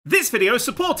video is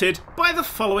supported by the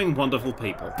following wonderful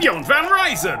people. Bjorn Van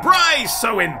Ryzen, Bryce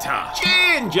Sointer,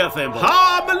 Ginger Thimble,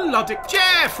 Melodic,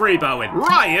 Jeffrey Bowen,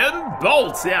 Ryan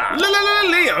Boltzia,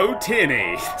 Leo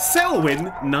Tierney, Selwyn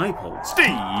Nipel,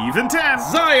 Stephen Tan,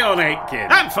 Zion Aitken,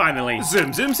 and finally,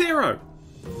 Zoom Zero.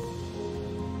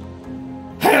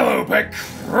 Hello,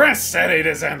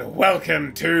 procrastinators, and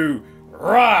welcome to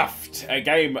Raft, a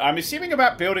game I'm assuming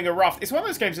about building a raft. It's one of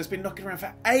those games that's been knocking around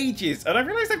for ages, and I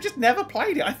realised I've just never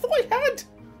played it. I thought I had,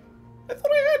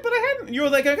 but I hadn't. You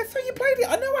were there going, I thought you played it.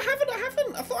 I know I haven't.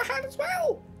 I thought I had as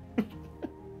well.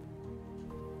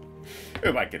 Who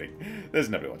am I kidding? There's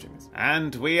nobody watching this.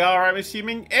 And we are, I'm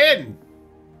assuming,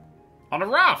 on a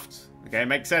raft. The game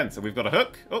makes sense. And we've got a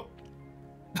hook. Oh,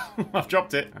 I've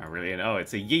dropped it. Oh, really? Oh,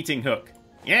 it's a yeeting hook.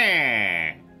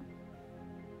 Yeah.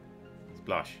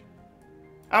 Splash.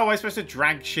 Oh, am I supposed to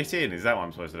drag shit in? Is that what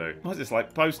I'm supposed to do? What is this,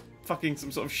 like post fucking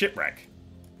some sort of shipwreck?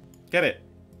 Get it.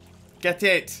 Get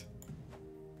it.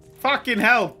 Fucking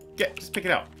hell. Just pick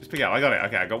it up. Just pick it up. I got it.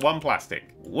 Okay, I got one plastic.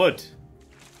 Wood.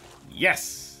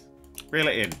 Yes. Reel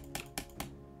it in.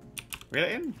 Reel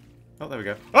it in? Oh, there we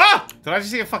go. Ah! Did I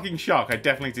just see a fucking shark? I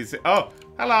definitely did see. Oh,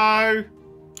 hello.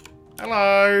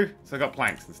 Hello. So I got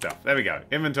planks and stuff. There we go.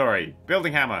 Inventory.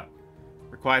 Building hammer.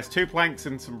 Requires 2 planks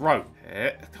and some rope.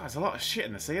 God, there's a lot of shit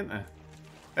in the sea, isn't there?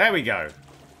 There we go.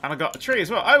 And I got a tree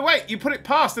as well. Oh, wait. You put it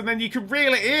past and then you can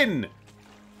reel it in.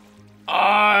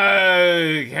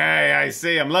 Okay, I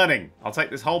see. I'm learning. I'll take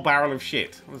this whole barrel of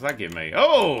shit. What does that give me?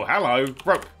 Oh, hello.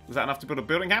 Rope. Was that enough to build a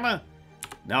building hammer?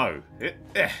 No.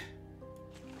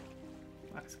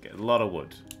 Let's get a lot of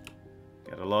wood.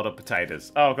 Get a lot of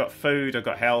potatoes. Oh, I've got food. I've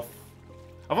got health.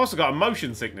 I've also got a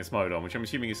motion sickness mode on, which I'm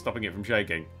assuming is stopping it from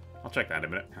shaking. I'll check that in a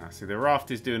minute. See, the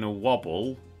raft is doing a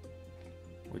wobble,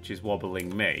 which is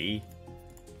wobbling me.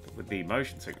 But with the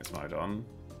motion sickness mode on,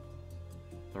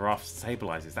 the raft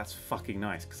stabilizes. That's fucking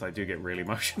nice, because I do get really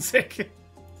motion sick.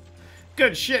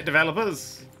 Good shit,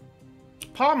 developers.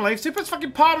 Palm leaves? Who puts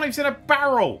fucking palm leaves in a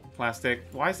barrel? Plastic.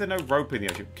 Why is there no rope in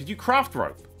the ocean? Could you craft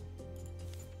rope?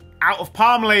 Out of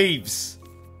palm leaves.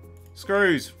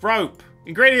 Screws. Rope.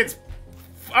 Ingredients.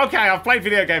 Okay, I've played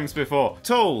video games before.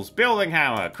 Tools. Building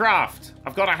hammer. Craft.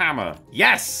 I've got a hammer.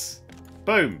 Yes.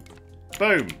 Boom.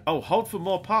 Boom. Oh, hold for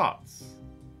more parts.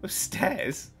 Oh,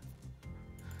 stairs?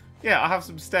 Yeah, I have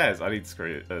some stairs. I need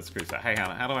screws. Hey,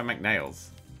 Hannah, how do I make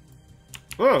nails?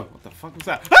 Whoa, what the fuck was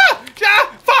that? Ah!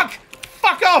 Ah! Fuck!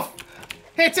 Fuck off!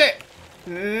 Hit it!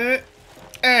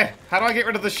 How do I get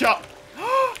rid of the shot?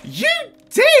 You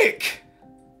dick!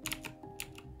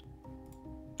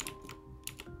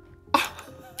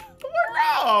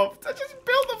 Raft! I just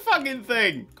built the fucking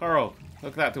thing! Coral,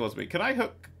 hook that towards me. Can I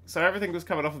hook? So everything was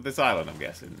coming off of this island, I'm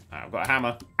guessing. Right, I've got a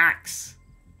hammer. Axe.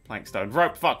 Plank stone.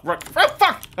 Rope. Fuck. Rope. Rope.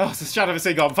 Fuck! Oh, it's a shadow of a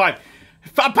seagull. I'm fine.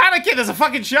 I'm panicking! There's a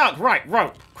fucking shark! Right,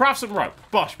 rope. Craft some rope.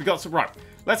 Bosh, we got some rope.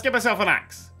 Let's get myself an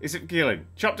axe. Is it for killing?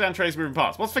 Chop down trees, moving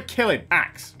parts. What's for killing?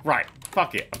 Axe. Right.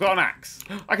 Fuck it. I've got an axe.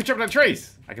 I can chop down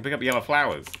trees. I can pick up yellow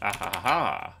flowers. Ah ha ha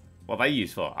ha. What are they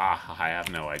used for? Ah, I have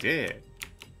no idea.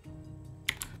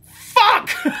 Fuck!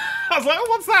 I was like, oh,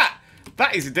 what's that?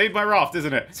 That is indeed my raft,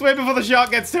 isn't it? Swim before the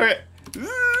shark gets to it.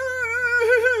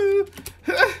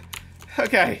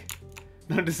 Okay.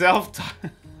 Note to self.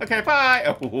 Okay,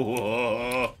 bye.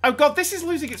 Oh god, this is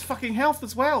losing its fucking health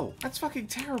as well. That's fucking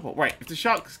terrible. Right, if the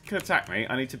sharks can attack me,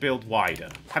 I need to build wider.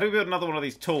 How do we build another one of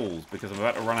these tools? Because I'm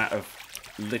about to run out of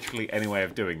literally any way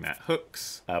of doing that.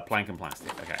 Hooks, plank and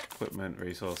plastic. Okay, equipment,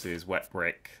 resources, wet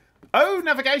brick. Oh,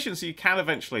 navigation, so you can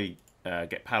eventually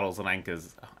get paddles and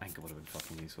anchors. Oh, anchor would have been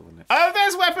fucking useful, wouldn't it? Oh,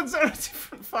 there's weapons on a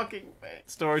different fucking bit.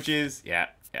 Storages, yeah.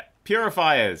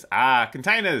 Purifiers,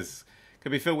 containers.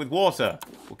 Could be filled with water.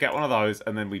 We'll get one of those,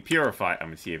 and then we purify it,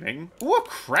 I'm assuming. Ooh, a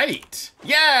crate!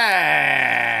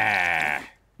 Yeah!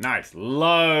 Nice.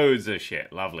 Loads of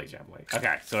shit. Lovely, jubbly.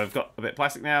 Okay, so I've got a bit of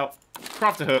plastic now.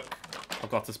 Craft a hook.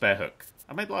 I've got a spare hook.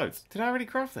 I made loads. Did I already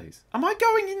craft these? Am I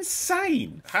going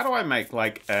insane? How do I make,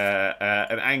 like,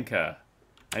 an anchor?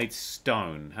 I need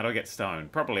stone. How do I get stone?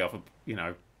 Probably off of, you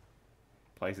know,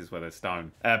 places where there's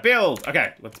stone. Build!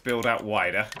 Okay, let's build out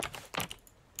wider.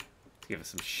 Give us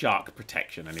some shark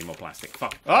protection. I need more plastic.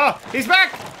 Fuck. Oh, he's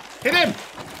back! Hit him!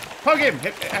 Poke him!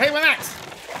 Hit him with an axe!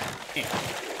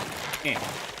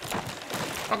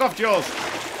 Fuck off, Jaws!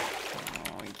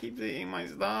 Oh, he keeps eating my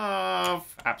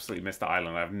stuff. Absolutely missed the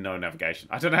island. I have no navigation.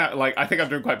 I don't know how, like, I think I'm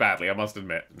doing quite badly, I must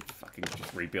admit. Fucking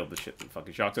just rebuild the shit that the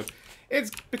fucking shark took. It's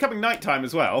becoming nighttime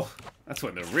as well. That's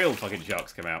when the real fucking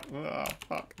sharks come out. Oh,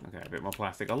 fuck. Okay, a bit more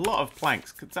plastic. A lot of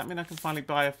planks. Does that mean I can finally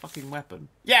buy a fucking weapon?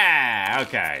 Yeah!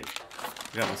 Okay.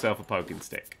 Got myself a poking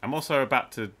stick. I'm also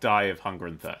about to die of hunger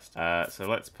and thirst. So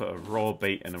let's put a raw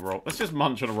beet and a raw... Let's just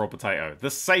munch on a raw potato.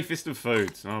 The safest of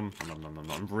foods. I'm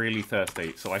really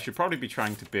thirsty. So I should probably be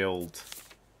trying to build...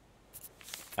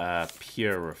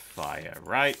 purifier,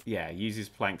 right? Yeah, uses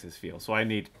planks as fuel. So I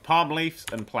need palm leaves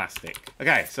and plastic.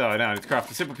 Okay, so now I need to craft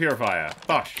a simple purifier.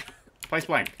 Bosh. Place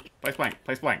blank. Place blank.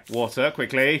 Place blank. Water,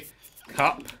 quickly.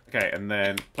 Cup. Okay, and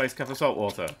then place cup of salt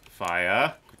water.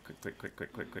 Fire.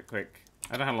 Quick.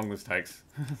 I don't know how long this takes.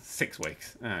 6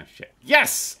 weeks. Oh, shit.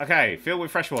 Yes! Okay, fill with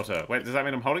fresh water. Wait, does that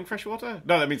mean I'm holding fresh water?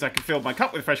 No, that means I can fill my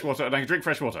cup with fresh water and I can drink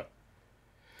fresh water.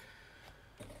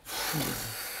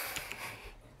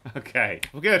 Okay,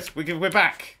 we're good. We're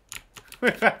back.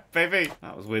 We're back, baby.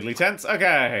 That was weirdly tense.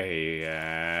 Okay,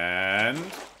 and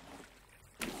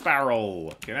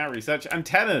barrel. Can now research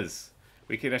antennas.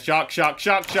 We can shark.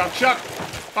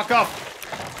 Fuck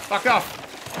off.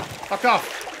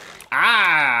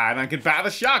 Ah, and I can batter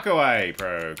the shark away.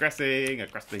 Progressing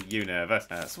across the universe.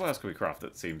 So what else can we craft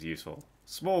that seems useful?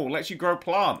 Small lets you grow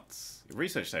plants. Your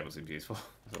research table seems useful.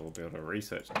 So we'll build a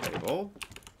research table.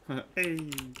 Hey.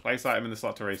 Place item in the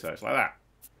slot to research, like that.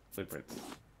 Blueprints.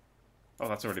 Oh,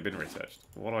 that's already been researched.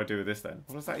 What do I do with this then?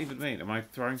 What does that even mean? Am I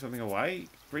throwing something away?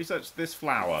 Research this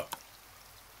flower.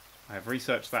 I have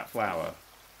researched that flower.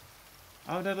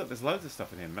 Oh no, look, there's loads of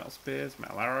stuff in here. Metal spears,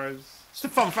 metal arrows. Just a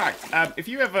fun fact. If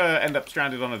you ever end up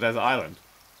stranded on a desert island,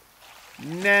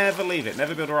 never leave it.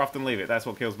 Never build a raft and leave it. That's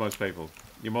what kills most people.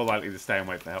 You're more likely to stay and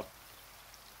wait for help.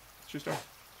 True story.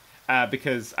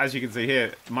 Because, as you can see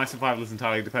here, my survival is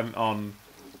entirely dependent on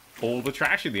all the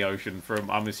trash in the ocean from,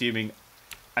 I'm assuming,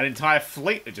 an entire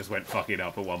fleet that just went fucking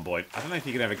up at one point. I don't know if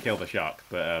you can ever kill the shark,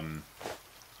 but,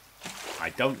 I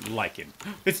don't like him.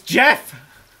 It's Jeff!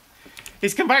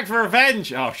 He's come back for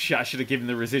revenge! Oh, shit, I should have given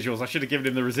him the residuals. I should have given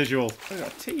him the residuals. Oh,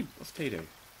 got a T. What's T do?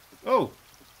 Oh,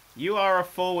 you are a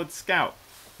forward scout.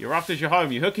 Your raft is your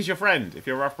home. Your hook is your friend. If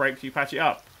your raft breaks, you patch it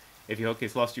up. If your hook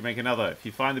is lost, you make another. If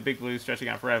you find the big blue stretching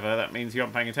out forever, that means you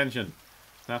aren't paying attention.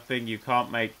 Nothing you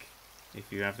can't make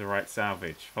if you have the right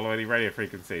salvage. Follow any radio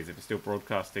frequencies. If it's still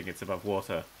broadcasting, it's above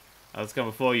water. Others come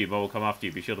before you, more will come after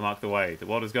you. Be sure to mark the way. The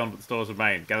water's gone, but the stores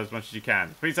remain. Gather as much as you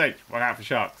can. Please safe. Watch out for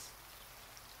sharks.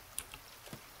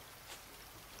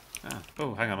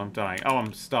 Oh, hang on, I'm dying. Oh,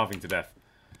 I'm starving to death.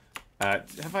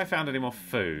 Have I found any more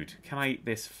food? Can I eat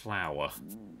this flour?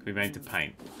 Can be made to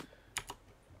paint.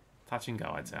 Touch and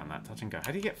go, I'd say on that. Touch and go.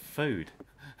 How do you get food?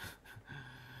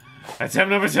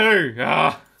 Attempt number 2!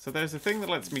 Ah! So there's a thing that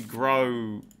lets me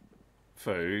grow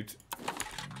food. I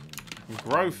can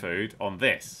grow food on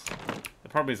this. The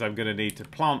problem is I'm going to need to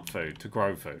plant food to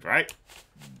grow food, right?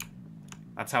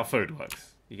 That's how food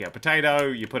works. You get a potato,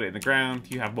 you put it in the ground,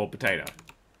 you have more potato.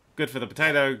 Good for the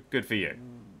potato, good for you.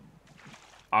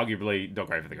 Arguably, not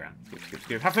great for the ground.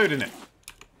 Skip. Have food in it!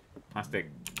 Plastic.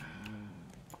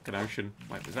 An ocean.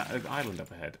 Wait, is that an island up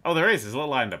ahead? Oh, there is. There's a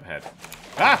little island up ahead.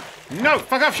 Ah! No!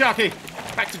 Fuck off, Sharky!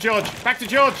 Back to George! Back to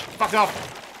George! Fuck off!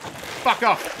 Fuck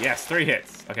off! Yes, 3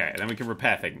 hits. Okay, and then we can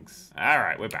repair things.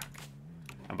 Alright, we're back.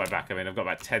 And by back, I mean I've got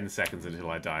about 10 seconds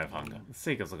until I die of hunger. The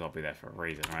seagulls have got to be there for a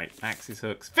reason, right? Axes,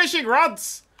 hooks. Fishing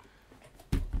rods!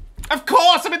 Of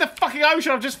course! I'm in the fucking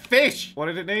ocean! I've just fished! What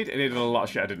did it need? It needed a lot of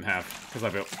shit I didn't have. Because I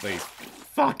built these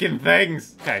fucking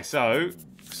things! Okay, so,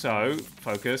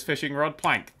 focus, fishing rod,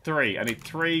 plank. 3. I need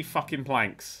 3 fucking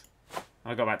planks.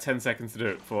 I've got about 10 seconds to do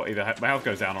it before either my health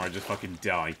goes down or I just fucking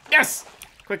die. Yes!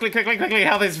 Quickly.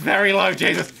 Health is very low,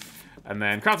 Jesus. And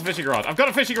then craft a fishing rod. I've got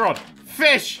a fishing rod.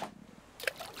 Fish!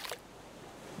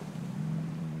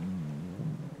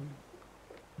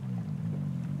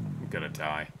 I'm gonna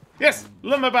die. Yes!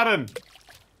 Lumber button!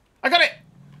 I got it!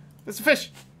 There's a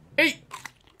fish. Eat!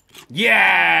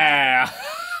 Yeah!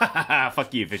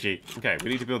 Fuck you, fishy. Okay, we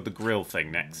need to build the grill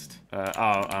thing next.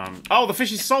 Oh, the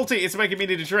fish is salty. It's making me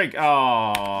need a drink.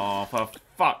 Oh, for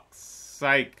fuck's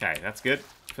sake. Okay, that's good.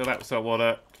 Fill that with salt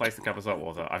water. Place the cup of salt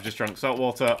water. I've just drunk salt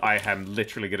water. I am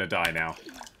literally gonna die now.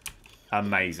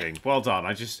 Amazing. Well done.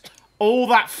 All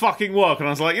that fucking work, and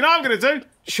I was like, you know what I'm gonna do?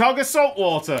 Chug a salt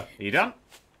water. Are you done?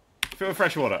 Fill with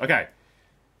fresh water. Okay.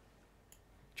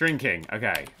 Drinking.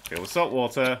 Okay. Fill with salt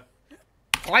water.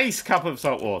 Place cup of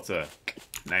salt water.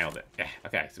 Nailed it. Yeah.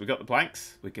 Okay, so we got the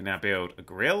planks. We can now build a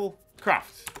grill.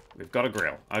 Craft. We've got a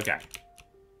grill. Okay.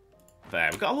 There.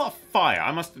 We've got a lot of fire,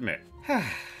 I must admit.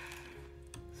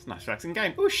 It's a nice relaxing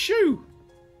game. Oh, shoe!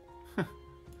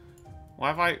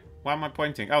 Why am I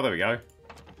pointing? Oh, there we go.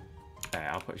 There,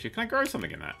 I'll put a shoe. Can I grow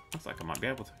something in that? Looks like I might be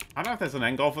able to. I don't know if there's an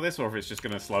end goal for this or if it's just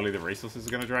going to slowly, the resources are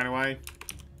going to drain away.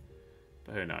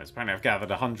 But who knows? Apparently I've gathered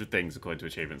 100 things according to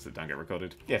achievements that don't get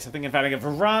recorded. Yes, I think I'm adding a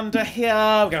veranda here.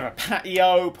 We're gonna have a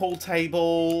patio, pool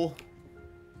table.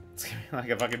 It's gonna be like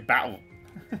a fucking battle.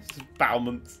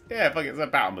 Battlements. Yeah, fuck it's a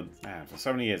battlement. Man, for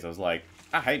so many years I was like,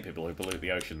 I hate people who pollute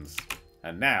the oceans.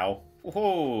 And now,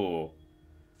 whoa.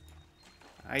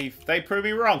 They prove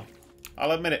me wrong.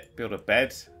 I'll admit it. Build a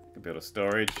bed. I can build a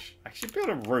storage. I should build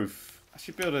a roof.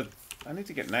 I need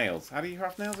to get nails. How do you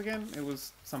craft nails again? It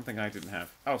was something I didn't have.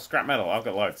 Oh, scrap metal. I've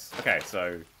got loads. Okay,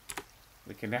 so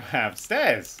we can now have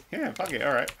stairs. Yeah, fuck it.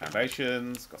 All right.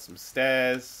 Foundations. Got some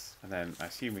stairs. And then I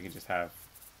assume we can just have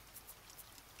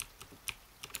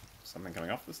something coming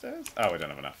off the stairs. Oh, we don't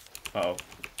have enough.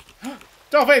 Uh-oh.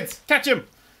 Dolphins! Catch them!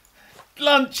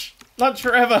 Lunch! Lunch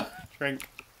forever! Drink.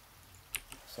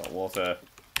 Salt water.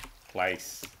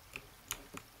 Place.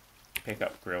 Pick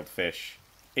up grilled fish.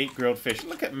 Eat grilled fish.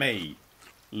 Look at me.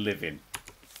 Living.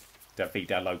 Da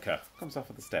vida loca. Comes off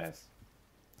of the stairs.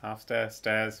 Half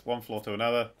stairs. One floor to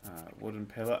another. Wooden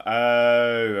pillar.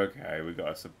 Oh, okay. We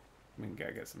can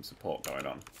get some support going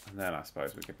on. And then I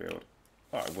suppose we could build...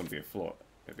 Oh, it wouldn't be a floor.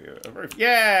 It'd be a roof.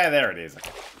 Yeah, there it is.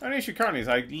 Okay. The only issue currently is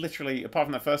I literally, apart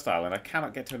from that first island, I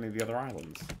cannot get to any of the other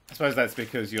islands. I suppose that's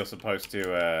because you're supposed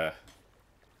to...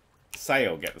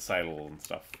 get the sail and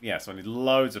stuff. Yeah, so I need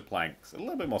loads of planks. A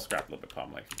little bit more scrap, a little bit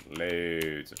palm leaf.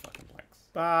 Loads of fucking planks.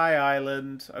 Bye,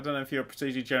 island. I don't know if you're a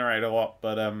procedure generator or what,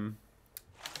 but,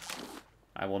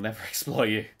 I will never exploit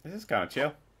you. This is kind of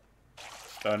chill.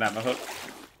 Throwing out my hook.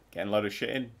 Getting a load of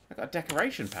shit in. I got a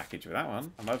decoration package with that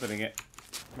one. I'm opening it.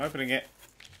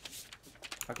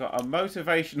 I got a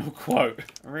motivational quote.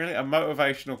 Really? A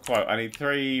motivational quote. I need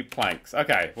 3 planks.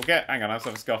 Okay, hang on, let's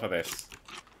have a scoff at this.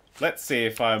 Let's see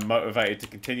if I'm motivated to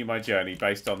continue my journey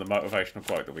based on the motivational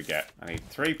quote that we get. I need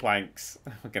 3 planks.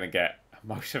 We're going to get a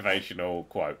motivational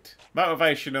quote.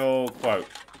 Motivational quote.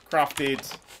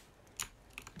 Crafted.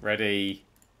 Ready.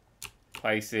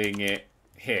 Placing it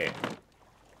here.